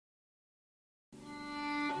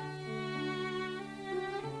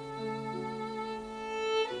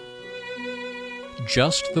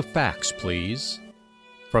Just the facts, please.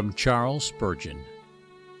 From Charles Spurgeon.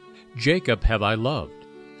 Jacob have I loved,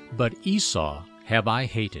 but Esau have I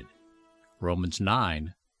hated. Romans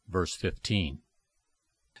 9, verse 15.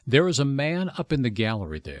 There is a man up in the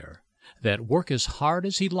gallery there that work as hard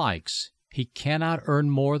as he likes, he cannot earn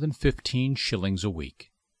more than 15 shillings a week.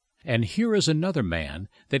 And here is another man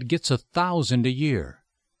that gets 1,000 a year.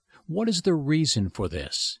 What is the reason for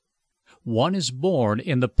this? One is born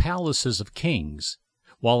in the palaces of kings,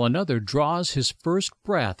 while another draws his first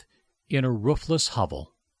breath in a roofless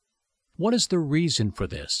hovel. What is the reason for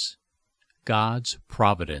this? God's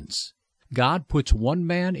providence. God puts one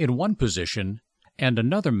man in one position and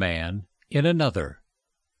another man in another.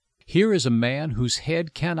 Here is a man whose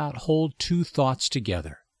head cannot hold two thoughts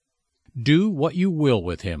together. Do what you will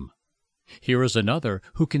with him. Here is another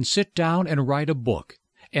who can sit down and write a book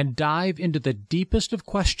and dive into the deepest of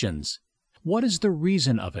questions. What is the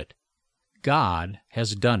reason of it? God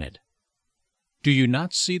has done it. Do you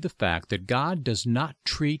not see the fact that God does not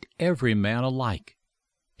treat every man alike?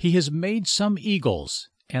 He has made some eagles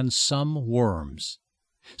and some worms.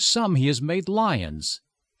 Some He has made lions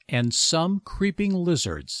and some creeping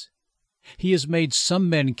lizards. He has made some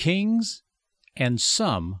men kings and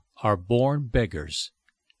some are born beggars.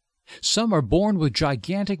 Some are born with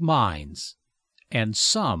gigantic minds and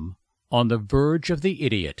some on the verge of the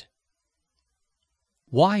idiot.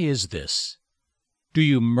 Why is this? Do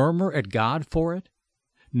you murmur at God for it?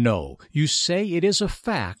 No, you say it is a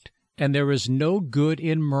fact, and there is no good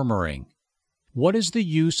in murmuring. What is the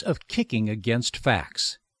use of kicking against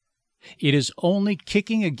facts? It is only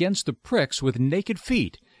kicking against the pricks with naked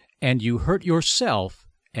feet, and you hurt yourself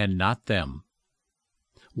and not them.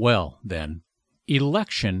 Well, then,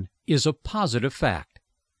 election is a positive fact.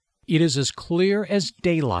 It is as clear as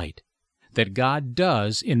daylight that God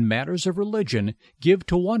does, in matters of religion, give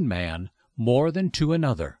to one man more than to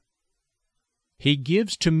another. He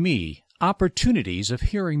gives to me opportunities of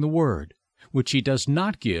hearing the Word, which He does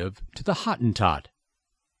not give to the Hottentot.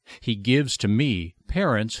 He gives to me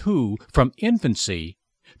parents who, from infancy,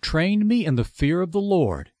 trained me in the fear of the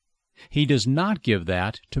Lord. He does not give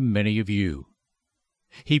that to many of you.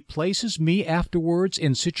 He places me afterwards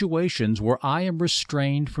in situations where I am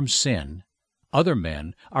restrained from sin. Other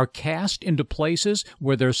men are cast into places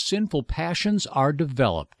where their sinful passions are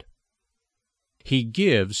developed. He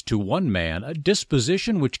gives to one man a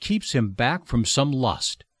disposition which keeps him back from some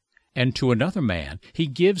lust, and to another man He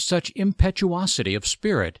gives such impetuosity of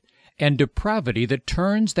spirit and depravity that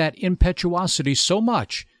turns that impetuosity so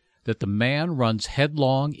much that the man runs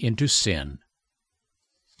headlong into sin.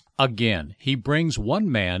 Again, He brings one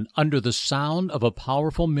man under the sound of a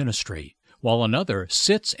powerful ministry, while another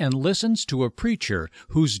sits and listens to a preacher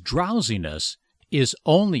whose drowsiness is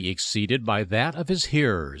only exceeded by that of his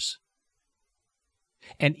hearers.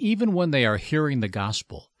 And even when they are hearing the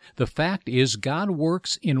gospel, the fact is God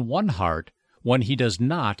works in one heart when He does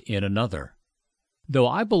not in another. Though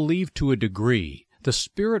I believe to a degree the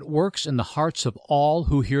Spirit works in the hearts of all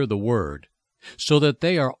who hear the Word, so that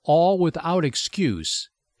they are all without excuse,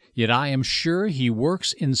 yet I am sure He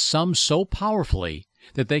works in some so powerfully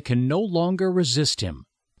that they can no longer resist Him,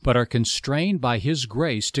 but are constrained by His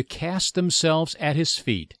grace to cast themselves at His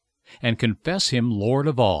feet and confess Him Lord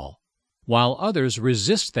of all, while others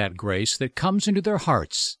resist that grace that comes into their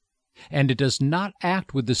hearts, and it does not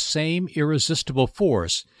act with the same irresistible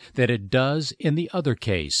force that it does in the other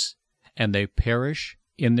case, and they perish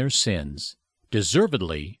in their sins,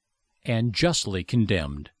 deservedly and justly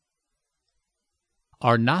condemned.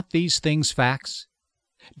 Are not these things facts?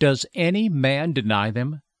 Does any man deny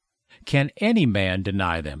them? Can any man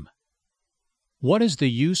deny them? What is the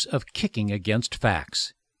use of kicking against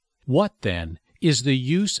facts? What, then, is the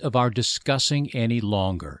use of our discussing any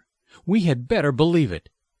longer? We had better believe it,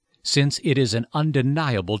 since it is an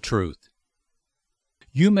undeniable truth.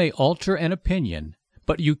 You may alter an opinion,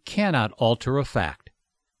 but you cannot alter a fact.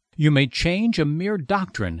 You may change a mere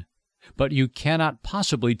doctrine, but you cannot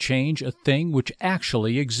possibly change a thing which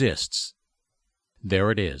actually exists.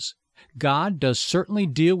 There it is. God does certainly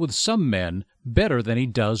deal with some men better than He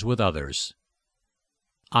does with others.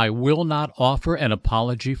 I will not offer an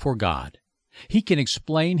apology for God. He can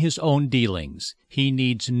explain His own dealings. He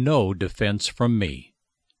needs no defense from me.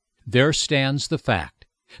 There stands the fact.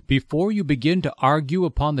 Before you begin to argue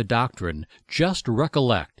upon the doctrine, just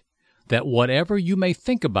recollect that whatever you may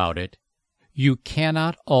think about it, you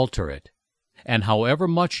cannot alter it. And however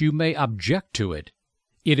much you may object to it,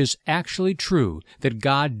 it is actually true that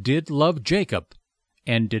God did love Jacob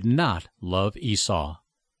and did not love Esau.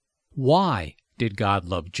 Why did God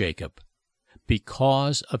love Jacob?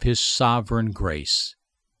 Because of His sovereign grace.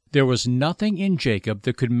 There was nothing in Jacob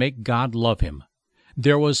that could make God love him.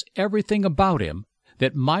 There was everything about him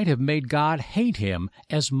that might have made God hate him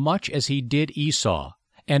as much as he did Esau,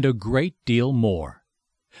 and a great deal more.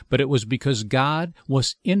 But it was because God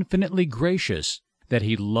was infinitely gracious that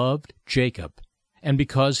he loved Jacob, and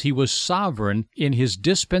because he was sovereign in his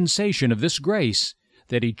dispensation of this grace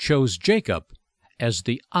that he chose Jacob as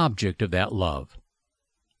the object of that love.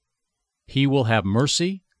 He will have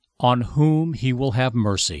mercy on whom he will have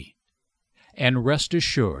mercy. And rest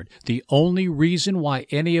assured, the only reason why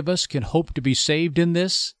any of us can hope to be saved in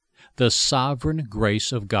this, the sovereign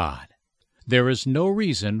grace of God. There is no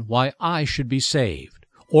reason why I should be saved,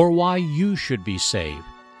 or why you should be saved,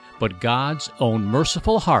 but God's own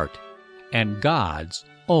merciful heart and God's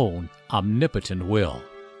own omnipotent will.